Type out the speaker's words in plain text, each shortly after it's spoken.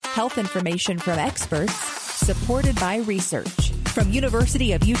Health information from experts, supported by research. From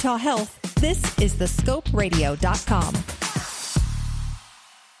University of Utah Health, this is thescoperadio.com.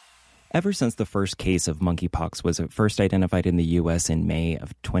 Ever since the first case of monkeypox was first identified in the U.S. in May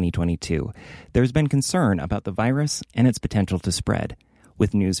of 2022, there's been concern about the virus and its potential to spread,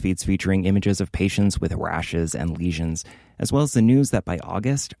 with news feeds featuring images of patients with rashes and lesions, as well as the news that by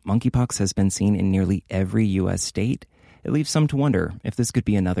August, monkeypox has been seen in nearly every U.S. state. It leaves some to wonder if this could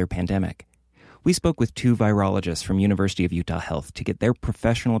be another pandemic. We spoke with two virologists from University of Utah Health to get their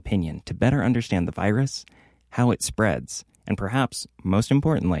professional opinion to better understand the virus, how it spreads, and perhaps, most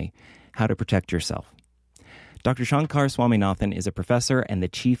importantly, how to protect yourself. Dr. Shankar Swaminathan is a professor and the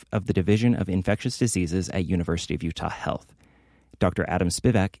chief of the Division of Infectious Diseases at University of Utah Health. Dr. Adam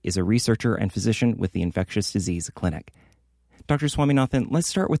Spivak is a researcher and physician with the Infectious Disease Clinic. Dr. Swaminathan, let's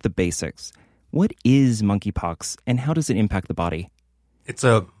start with the basics. What is monkeypox and how does it impact the body? It's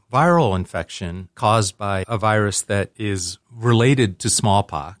a viral infection caused by a virus that is related to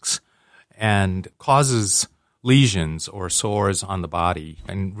smallpox and causes lesions or sores on the body,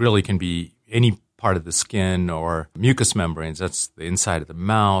 and really can be any part of the skin or mucous membranes. That's the inside of the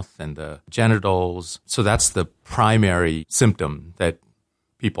mouth and the genitals. So that's the primary symptom that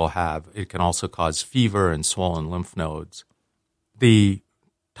people have. It can also cause fever and swollen lymph nodes. The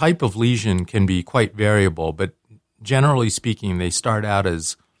type of lesion can be quite variable, but generally speaking, they start out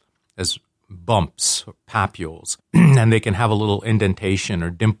as bumps, or papules, and they can have a little indentation or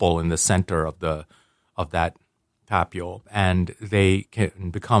dimple in the center of that papule, and they can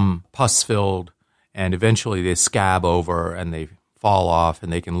become pus-filled, and eventually they scab over and they fall off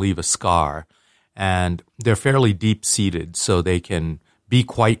and they can leave a scar. And they're fairly deep-seated, so they can be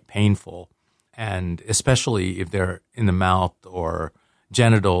quite painful, and especially if they're in the mouth or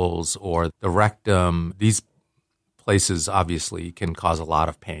genitals or the rectum, these places obviously can cause a lot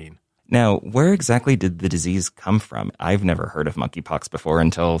of pain. Now, where exactly did the disease come from? I've never heard of monkeypox before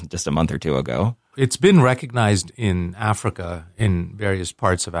until just a month or two ago. It's been recognized in Africa, in various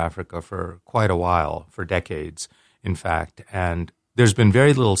parts of Africa for quite a while, for decades, in fact. And there's been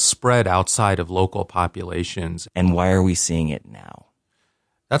very little spread outside of local populations. And why are we seeing it now?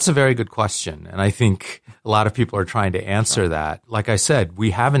 That's a very good question. And I think a lot of people are trying to answer that. Like I said,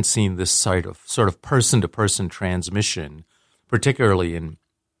 we haven't seen this sort of person-to-person transmission, particularly in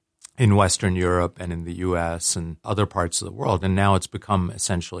Western Europe and in the U.S. and other parts of the world. And now it's become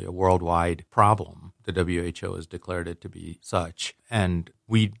essentially a worldwide problem. The WHO has declared it to be such. And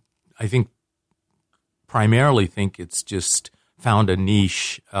I think, primarily think it's just found a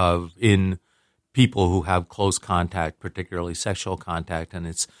niche in people who have close contact, particularly sexual contact, and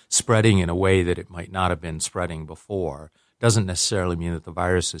it's spreading in a way that it might not have been spreading before. Doesn't necessarily mean that the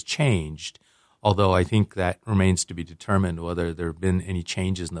virus has changed, although I think that remains to be determined whether there have been any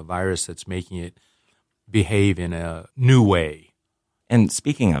changes in the virus that's making it behave in a new way. And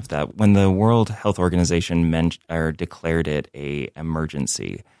speaking of that, when the World Health Organization declared it an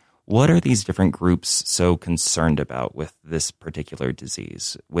emergency, what are these different groups so concerned about with this particular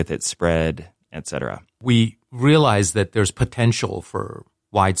disease, with its spread, etc.? We realize that there's potential for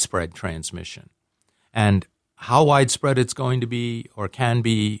widespread transmission. And how widespread it's going to be or can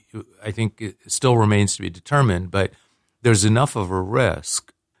be, I think it still remains to be determined, but there's enough of a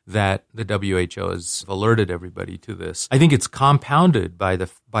risk that the WHO has alerted everybody to this. I think it's compounded by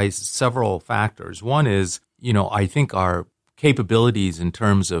several factors. One is, I think our capabilities in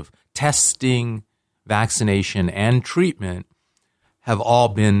terms of testing, vaccination, and treatment have all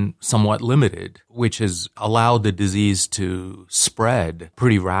been somewhat limited, which has allowed the disease to spread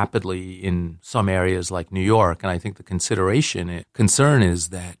pretty rapidly in some areas like New York. And I think the concern is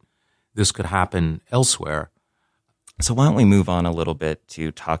that this could happen elsewhere. So why don't we move on a little bit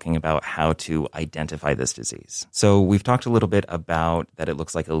to talking about how to identify this disease? So we've talked a little bit about that it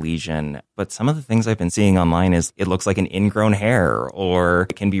looks like a lesion, but some of the things I've been seeing online is it looks like an ingrown hair, or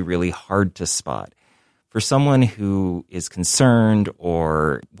it can be really hard to spot. For someone who is concerned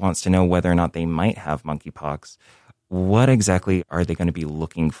or wants to know whether or not they might have monkeypox, what exactly are they going to be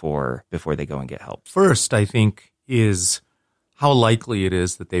looking for before they go and get help? First, I think, is how likely it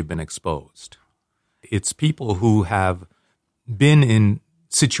is that they've been exposed. It's people who have been in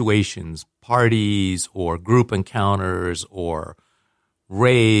situations, parties or group encounters or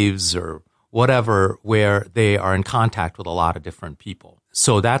raves or whatever, where they are in contact with a lot of different people.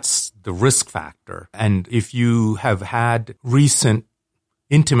 So that's the risk factor. And if you have had recent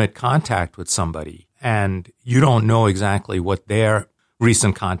intimate contact with somebody and you don't know exactly what their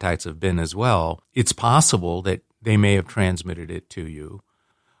recent contacts have been as well, it's possible that they may have transmitted it to you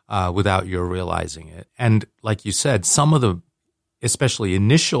without your realizing it. And like you said, some of the especially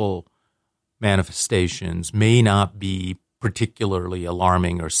initial manifestations, may not be particularly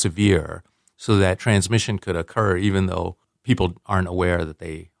alarming or severe, so that transmission could occur even though people aren't aware that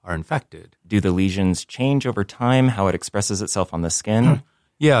they are infected. Do the lesions change over time, how it expresses itself on the skin?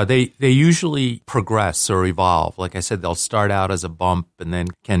 Yeah, they usually progress or evolve. Like I said, they'll start out as a bump and then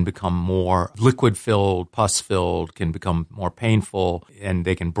can become more liquid-filled, pus-filled, can become more painful, and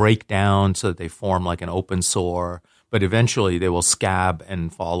they can break down so that they form like an open sore. But eventually they will scab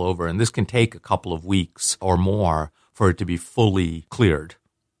and fall over. And this can take a couple of weeks or more for it to be fully cleared.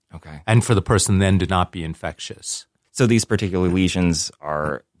 Okay. And for the person then to not be infectious. So these particular lesions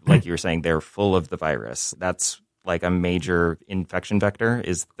are, like you were saying, they're full of the virus. That's like a major infection vector,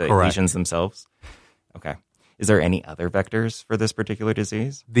 is the Correct. lesions themselves? Okay. Is there any other vectors for this particular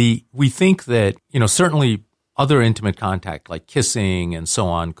disease? We think that, certainly other intimate contact like kissing and so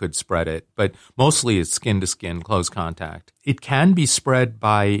on could spread it, but mostly it's skin-to-skin, close contact. It can be spread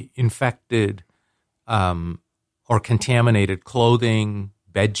by infected or contaminated clothing,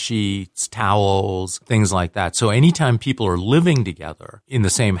 bed sheets, towels, things like that. So anytime people are living together in the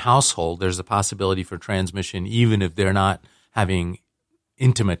same household, there's a possibility for transmission even if they're not having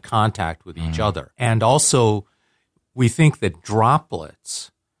intimate contact with each other. And also, we think that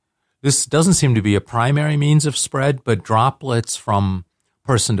droplets, this doesn't seem to be a primary means of spread, but droplets from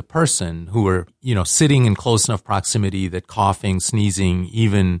person to person who are, sitting in close enough proximity that coughing, sneezing,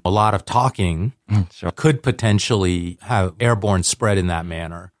 even a lot of talking could potentially have airborne spread in that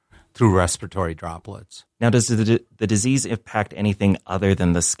manner through respiratory droplets. Now, does the disease impact anything other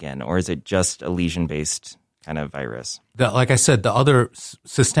than the skin, or is it just a lesion-based kind of virus? Like I said, the other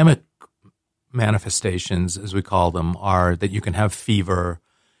systemic manifestations, as we call them, are that you can have fever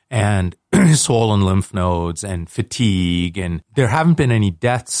and swollen lymph nodes and fatigue. And there haven't been any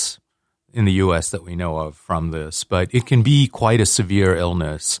deaths in the U.S. that we know of from this, but it can be quite a severe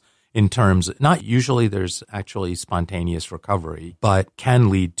illness in terms, not usually there's actually spontaneous recovery, but can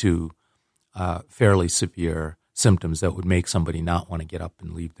lead to fairly severe symptoms that would make somebody not want to get up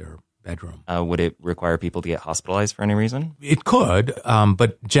and leave their bedroom. Would it require people to get hospitalized for any reason? It could,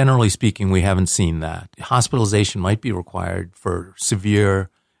 but generally speaking, we haven't seen that. Hospitalization might be required for severe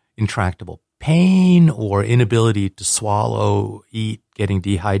intractable pain or inability to swallow, eat, getting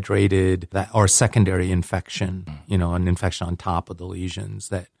dehydrated, or secondary infection, an infection on top of the lesions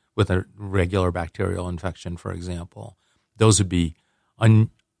that with a regular bacterial infection, for example. Those would be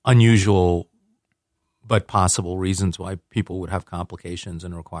unusual but possible reasons why people would have complications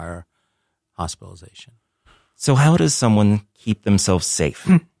and require hospitalization. So how does someone keep themselves safe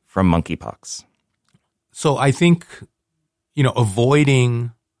from monkeypox? So I think,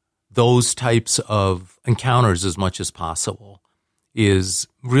 avoiding those types of encounters as much as possible is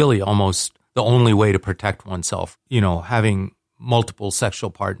really almost the only way to protect oneself. Having multiple sexual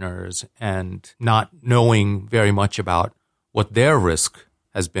partners and not knowing very much about what their risk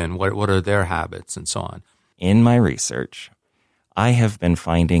has been, what are their habits and so on. In my research, I have been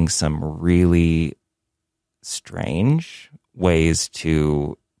finding some really strange ways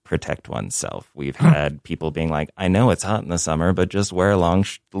to protect oneself. We've had people being like, I know it's hot in the summer, but just wear a long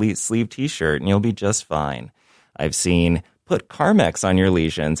sleeve t-shirt and you'll be just fine. I've seen put Carmex on your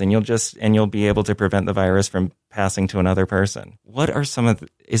lesions and you'll be able to prevent the virus from passing to another person. What are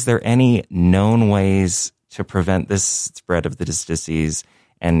is there any known ways to prevent this spread of this disease?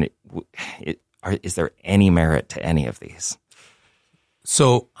 And is there any merit to any of these?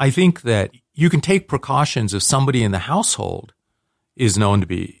 So I think that you can take precautions if somebody in the household is known to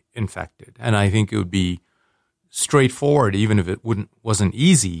be infected. And I think it would be straightforward, even if it wasn't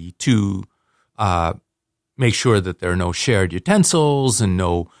easy, to make sure that there are no shared utensils and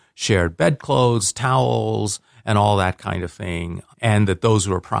no shared bedclothes, towels, and all that kind of thing, and that those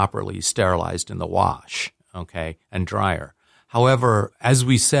were properly sterilized in the wash, and dryer. However, as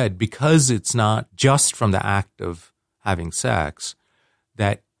we said, because it's not just from the act of having sex,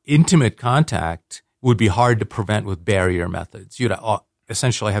 that intimate contact would be hard to prevent with barrier methods. You'd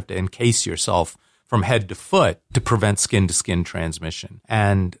essentially have to encase yourself from head to foot to prevent skin-to-skin transmission.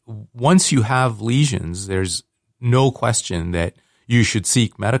 And once you have lesions, there's no question that you should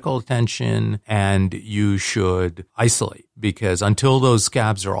seek medical attention and you should isolate, because until those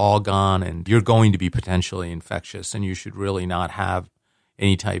scabs are all gone and you're going to be potentially infectious, and you should really not have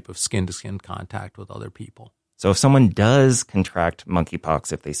any type of skin-to-skin contact with other people. So if someone does contract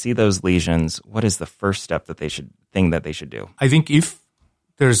monkeypox, if they see those lesions, what is the first step that they should do? I think if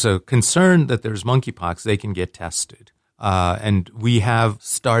there's a concern that there's monkeypox, they can get tested. And we have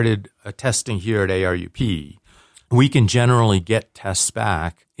started a testing here at ARUP. We can generally get tests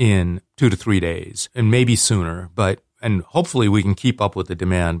back in 2 to 3 days, and maybe sooner, but and hopefully we can keep up with the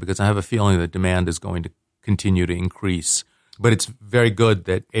demand, because I have a feeling that demand is going to continue to increase. But it's very good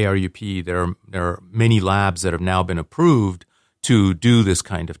that ARUP, there are many labs that have now been approved to do this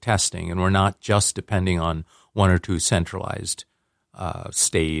kind of testing, and we're not just depending on one or two centralized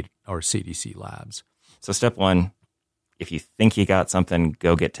state or CDC labs. So step one, if you think you got something,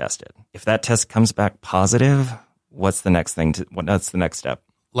 go get tested. If that test comes back positive, what's the next step?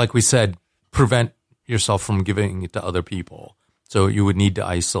 Like we said, prevent yourself from giving it to other people. So you would need to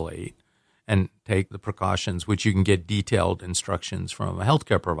isolate and take the precautions, which you can get detailed instructions from a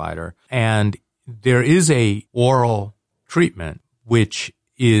healthcare provider. And there is a oral treatment which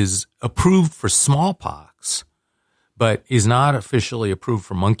is approved for smallpox, but is not officially approved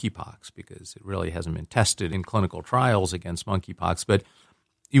for monkeypox because it really hasn't been tested in clinical trials against monkeypox. But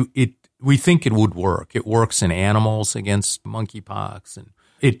we think it would work. It works in animals against monkeypox, and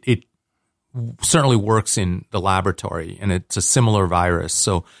it certainly works in the laboratory, and it's a similar virus.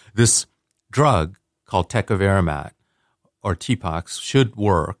 So this drug called tecovirimat or TPOXX should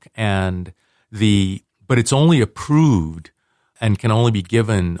work, but it's only approved and can only be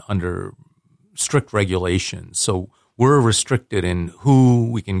given under strict regulations. So we're restricted in who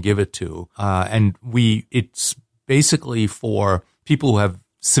we can give it to, and it's basically for people who have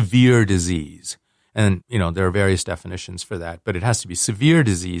severe disease. And, there are various definitions for that, but it has to be severe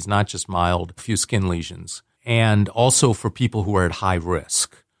disease, not just mild, a few skin lesions. And also for people who are at high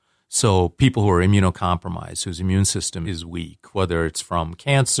risk. So people who are immunocompromised, whose immune system is weak, whether it's from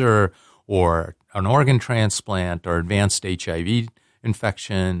cancer or an organ transplant or advanced HIV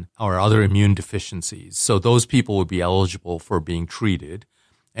infection or other immune deficiencies. So those people would be eligible for being treated.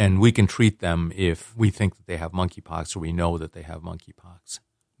 And we can treat them if we think that they have monkeypox or we know that they have monkeypox.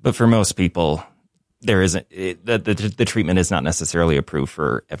 But for most people, the treatment is not necessarily approved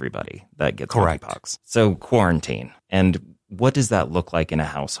for everybody that gets Correct. Monkeypox. So quarantine. And what does that look like in a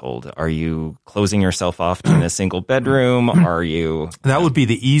household? Are you closing yourself off in a single bedroom? Are you... That would be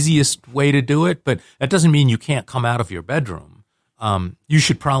the easiest way to do it, but that doesn't mean you can't come out of your bedroom. You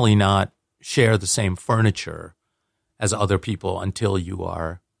should probably not share the same furniture as other people until you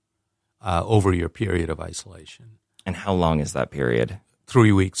are over your period of isolation. And how long is that period?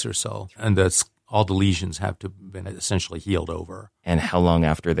 3 weeks or so. And all the lesions have to have been essentially healed over. And how long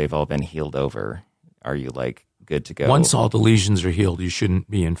after they've all been healed over are you good to go? Once all the lesions are healed, you shouldn't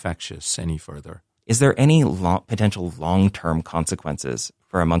be infectious any further. Is there any potential long-term consequences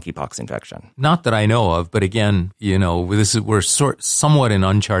for a monkeypox infection? Not that I know of, but again, we're somewhat in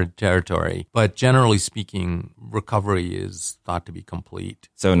uncharted territory. But generally speaking, recovery is thought to be complete.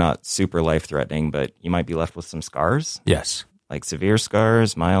 So not super life-threatening, but you might be left with some scars? Yes. Like severe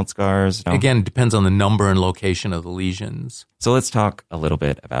scars, mild scars? No? Again, it depends on the number and location of the lesions. So let's talk a little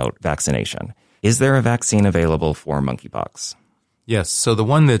bit about vaccination. Is there a vaccine available for monkeypox? Yes. So the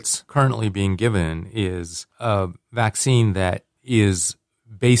one that's currently being given is a vaccine that is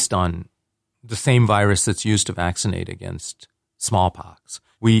based on the same virus that's used to vaccinate against smallpox.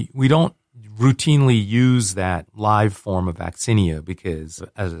 We don't routinely use that live form of vaccinia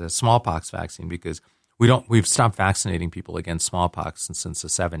as a smallpox vaccine because we've stopped vaccinating people against smallpox since the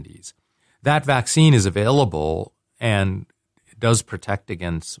 70s. That vaccine is available and is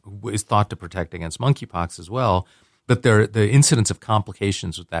thought to protect against monkeypox as well. But the incidence of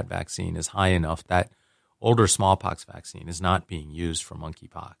complications with that vaccine is high enough that older smallpox vaccine is not being used for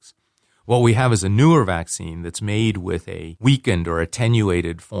monkeypox. What we have is a newer vaccine that's made with a weakened or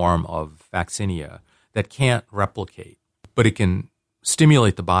attenuated form of vaccinia that can't replicate, but it can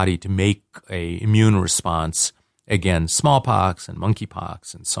stimulate the body to make an immune response against smallpox and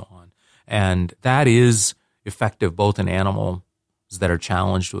monkeypox and so on. And that is effective both in animals that are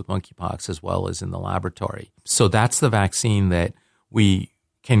challenged with monkeypox as well as in the laboratory. So that's the vaccine that we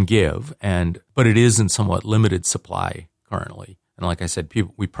can give, but it is in somewhat limited supply currently. And like I said,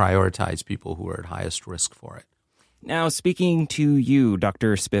 we prioritize people who are at highest risk for it. Now, speaking to you,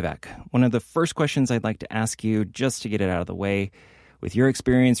 Dr. Spivak, one of the first questions I'd like to ask you, just to get it out of the way, with your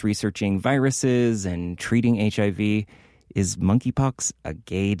experience researching viruses and treating HIV, is monkeypox a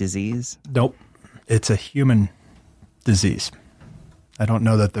gay disease? Nope. It's a human disease. I don't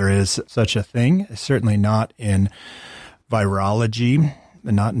know that there is such a thing, certainly not in virology,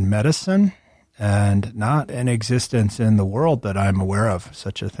 not in medicine, and not in existence in the world that I'm aware of,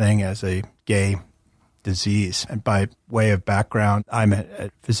 such a thing as a gay disease. And by way of background, I'm a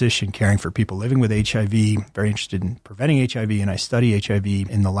physician caring for people living with HIV, very interested in preventing HIV, and I study HIV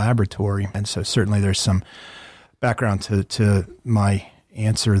in the laboratory. And so certainly there's some background to my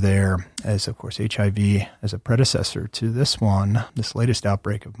answer there, as of course HIV as a predecessor to this latest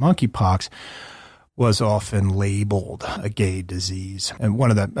outbreak of monkeypox, was often labeled a gay disease. And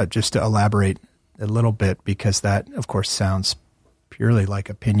one of the, just to elaborate a little bit, because that, of course, sounds purely like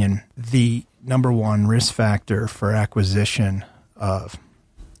opinion, the number one risk factor for acquisition of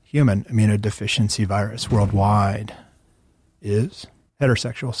human immunodeficiency virus worldwide is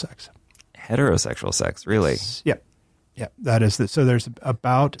heterosexual sex. Heterosexual sex, really? Yep. That is so there's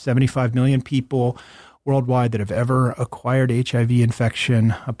about 75 million people worldwide that have ever acquired HIV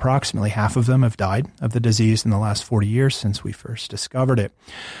infection. Approximately half of them have died of the disease in the last 40 years since we first discovered it.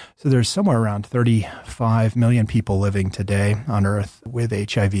 So there's somewhere around 35 million people living today on Earth with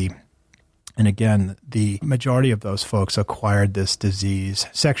HIV. And again, the majority of those folks acquired this disease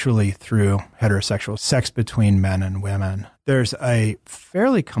sexually through heterosexual sex between men and women. There's a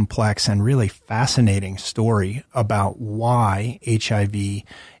fairly complex and really fascinating story about why HIV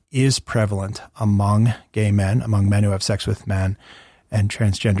is prevalent among gay men, among men who have sex with men, and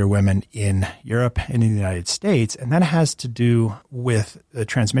transgender women in Europe and in the United States. And that has to do with the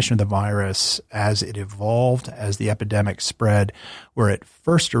transmission of the virus as it evolved, as the epidemic spread, where it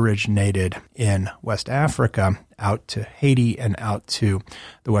first originated in West Africa, out to Haiti and out to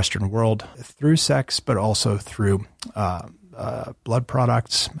the Western world through sex, but also through blood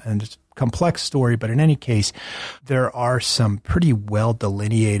products. And it's a complex story, but in any case, there are some pretty well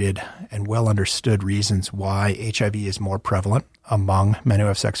delineated and well understood reasons why HIV is more prevalent among men who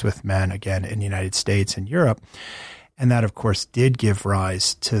have sex with men, again, in the United States and Europe. And that, of course, did give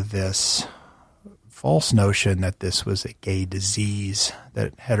rise to this false notion that this was a gay disease,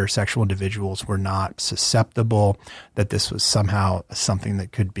 that heterosexual individuals were not susceptible, that this was somehow something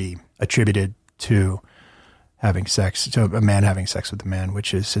that could be attributed to having sex, to a man having sex with a man,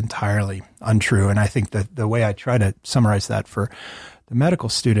 which is entirely untrue. And I think that the way I try to summarize that for the medical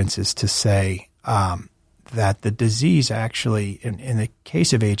students is to say that the disease actually, in the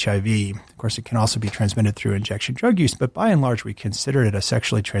case of HIV, of course, it can also be transmitted through injection drug use, but by and large, we consider it a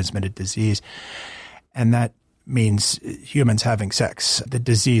sexually transmitted disease. And that means humans having sex. The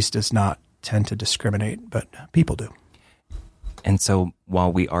disease does not tend to discriminate, but people do. And so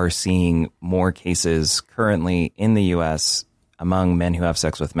while we are seeing more cases currently in the U.S. among men who have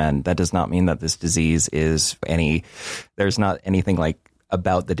sex with men, that does not mean that this disease is there's not anything like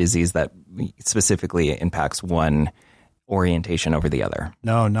about the disease that specifically impacts one orientation over the other.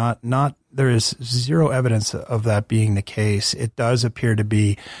 No, not. There is zero evidence of that being the case. It does appear to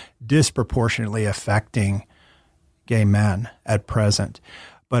be disproportionately affecting gay men at present.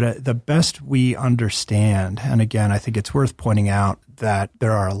 But the best we understand, and again, I think it's worth pointing out that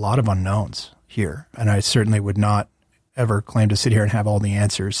there are a lot of unknowns here, and I certainly would not ever claim to sit here and have all the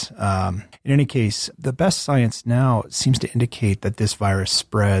answers. In any case, the best science now seems to indicate that this virus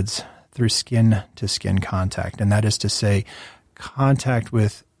spreads through skin-to-skin contact, and that is to say, contact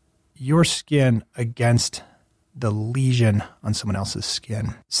with your skin against the lesion on someone else's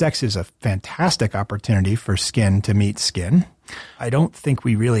skin. Sex is a fantastic opportunity for skin to meet skin. I don't think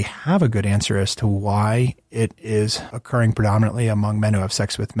we really have a good answer as to why it is occurring predominantly among men who have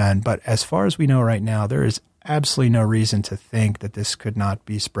sex with men, but as far as we know right now, there is absolutely no reason to think that this could not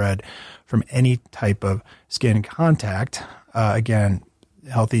be spread from any type of skin contact. Again,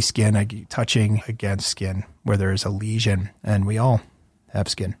 healthy skin touching against skin where there is a lesion, and we all have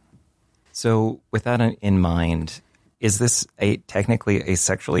skin. So with that in mind, is this technically a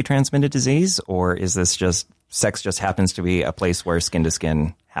sexually transmitted disease, or is this just sex just happens to be a place where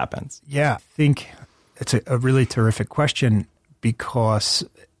skin-to-skin happens? Yeah, I think it's a really terrific question, because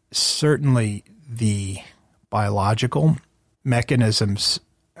certainly the biological mechanisms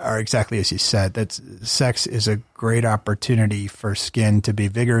are exactly as you said, that sex is a great opportunity for skin to be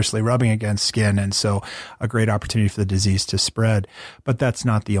vigorously rubbing against skin, and so a great opportunity for the disease to spread. But that's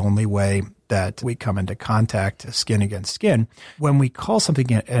not the only way that we come into contact, skin against skin. When we call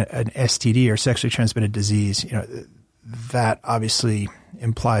something an STD or sexually transmitted disease, that obviously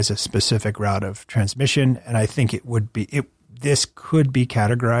implies a specific route of transmission, and I think this could be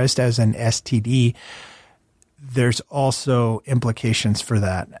categorized as an STD. There's also implications for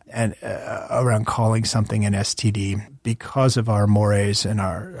that and around calling something an STD because of our mores and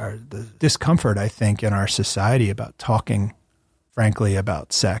the discomfort, I think, in our society about talking, frankly,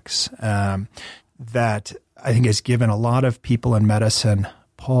 about sex. That I think has given a lot of people in medicine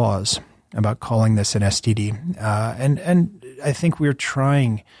pause about calling this an STD. And I think we're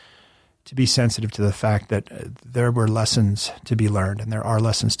trying to be sensitive to the fact that there were lessons to be learned, and there are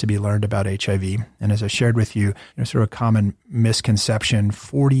lessons to be learned about HIV. And as I shared with you, sort of a common misconception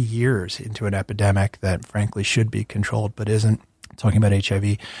 40 years into an epidemic that frankly should be controlled but isn't, talking about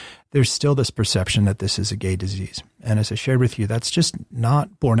HIV, there's still this perception that this is a gay disease. And as I shared with you, that's just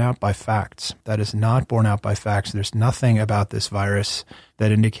not borne out by facts. That is not borne out by facts. There's nothing about this virus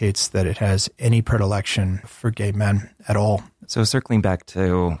that indicates that it has any predilection for gay men at all. So circling back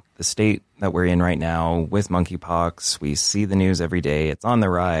to the state that we're in right now with monkeypox, we see the news every day. It's on the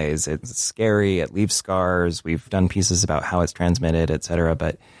rise. It's scary. It leaves scars. We've done pieces about how it's transmitted, et cetera.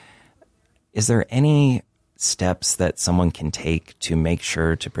 But is there any steps that someone can take to make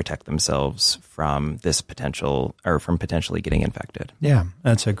sure to protect themselves from this potential or from potentially getting infected? Yeah,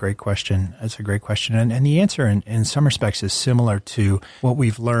 that's a great question. That's a great question. And the answer in some respects is similar to what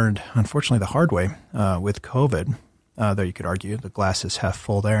we've learned, unfortunately, the hard way with COVID. Though you could argue the glass is half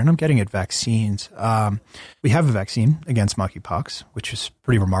full there. And I'm getting at vaccines. We have a vaccine against monkeypox, which is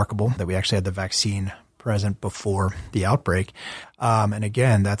pretty remarkable that we actually had the vaccine present before the outbreak. And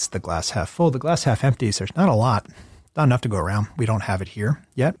again, that's the glass half full. The glass half empty is there's not a lot, not enough to go around. We don't have it here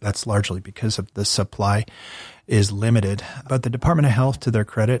yet. That's largely because of the supply is limited. But the Department of Health, to their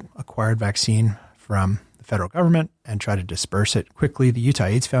credit, acquired vaccine from the federal government and tried to disperse it quickly. The Utah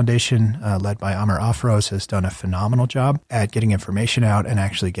AIDS Foundation, led by Amr Afroz, has done a phenomenal job at getting information out and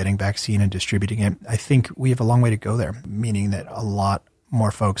actually getting vaccine and distributing it. I think we have a long way to go there, meaning that a lot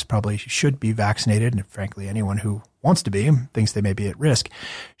more folks probably should be vaccinated. And frankly, anyone who wants to be, thinks they may be at risk,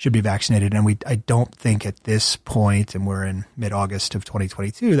 should be vaccinated. And I don't think at this point, and we're in mid-August of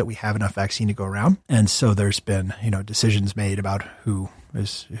 2022, that we have enough vaccine to go around. And so there's been, decisions made about who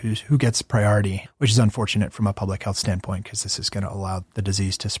gets priority, which is unfortunate from a public health standpoint because this is going to allow the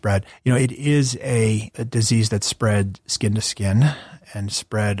disease to spread. It is a disease that spread skin to skin and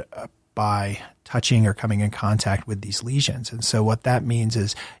spread by touching or coming in contact with these lesions. And so what that means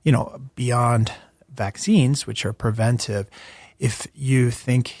is, beyond vaccines, which are preventive, if you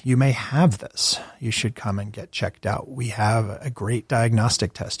think you may have this, you should come and get checked out. We have a great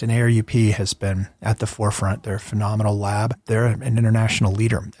diagnostic test, and ARUP has been at the forefront. They're a phenomenal lab. They're an international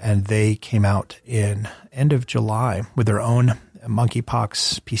leader, and they came out in end of July with their own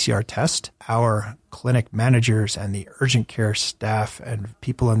monkeypox PCR test. Our clinic managers and the urgent care staff and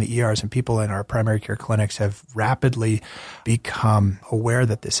people in the ERs and people in our primary care clinics have rapidly become aware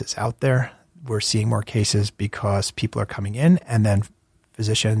that this is out there. We're seeing more cases because people are coming in, and then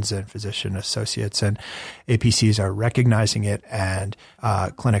physicians and physician associates and APCs are recognizing it, and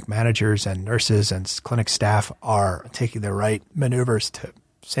clinic managers and nurses and clinic staff are taking the right maneuvers to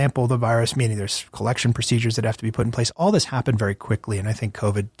sample the virus, meaning there's collection procedures that have to be put in place. All this happened very quickly, and I think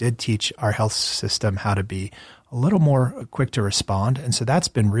COVID did teach our health system how to be a little more quick to respond. And so that's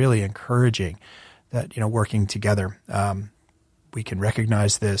been really encouraging that, working together, we can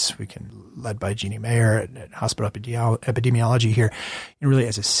recognize this. We can, led by Jeannie Mayer at Hospital Epidemiology here, really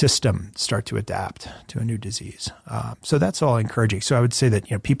as a system start to adapt to a new disease. So that's all encouraging. So I would say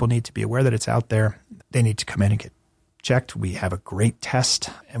that, people need to be aware that it's out there. They need to come in and get checked. We have a great test,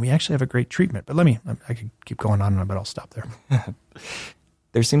 and we actually have a great treatment. But I could keep going on, but I'll stop there.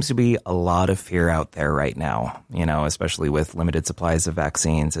 There seems to be a lot of fear out there right now, especially with limited supplies of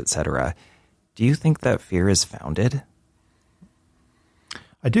vaccines, et cetera. Do you think that fear is founded?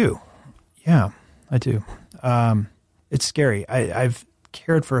 I do. Yeah, I do. It's scary. I've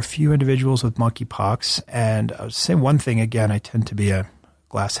cared for a few individuals with monkeypox, and I would say one thing again, I tend to be a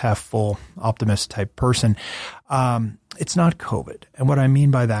glass half full optimist type person. It's not COVID. And what I mean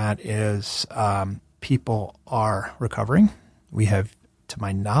by that is people are recovering. We have, to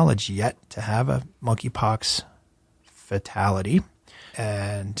my knowledge, yet to have a monkeypox fatality.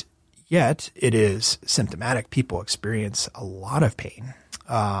 And yet it is symptomatic. People experience a lot of pain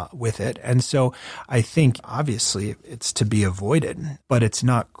with it. And so I think obviously it's to be avoided, but it's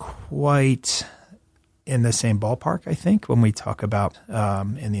not quite in the same ballpark, I think, when we talk about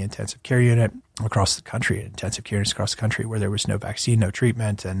in the intensive care unit across the country, intensive care units across the country where there was no vaccine, no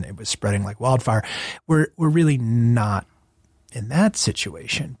treatment, and it was spreading like wildfire. We're really not in that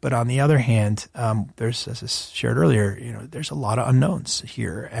situation. But on the other hand, there's, as I shared earlier, there's a lot of unknowns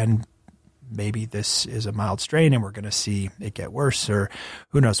here, and maybe this is a mild strain and we're going to see it get worse or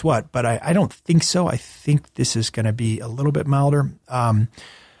who knows what. But I don't think so. I think this is going to be a little bit milder.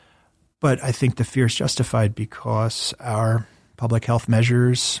 But I think the fear is justified because our public health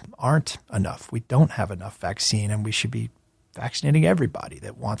measures aren't enough. We don't have enough vaccine, and we should be vaccinating everybody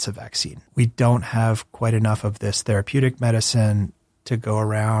that wants a vaccine. We don't have quite enough of this therapeutic medicine to go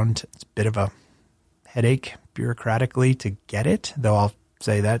around. It's a bit of a headache bureaucratically to get it, though I'll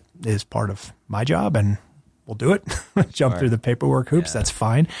say that is part of my job, and we'll do it. Jump through the paperwork hoops. Yeah. That's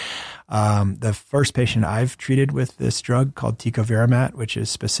fine. The first patient I've treated with this drug called tecovirimat, which is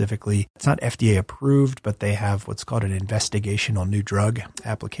specifically, it's not FDA approved, but they have what's called an investigational new drug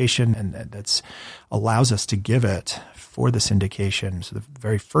application, and that's allows us to give it for this indication. So the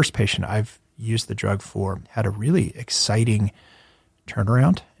very first patient I've used the drug for had a really exciting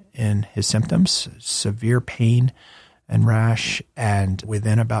turnaround in his symptoms, severe pain and rash, and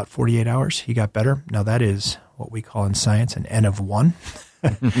within about 48 hours, he got better. Now that is what we call in science an N of 1.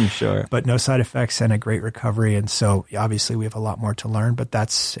 Sure. But no side effects and a great recovery. And so obviously we have a lot more to learn, but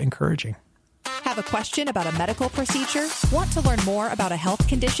that's encouraging. Have a question about a medical procedure? Want to learn more about a health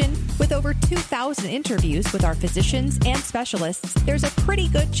condition? With over 2,000 interviews with our physicians and specialists, there's a pretty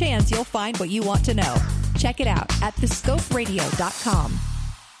good chance you'll find what you want to know. Check it out at thescoperadio.com.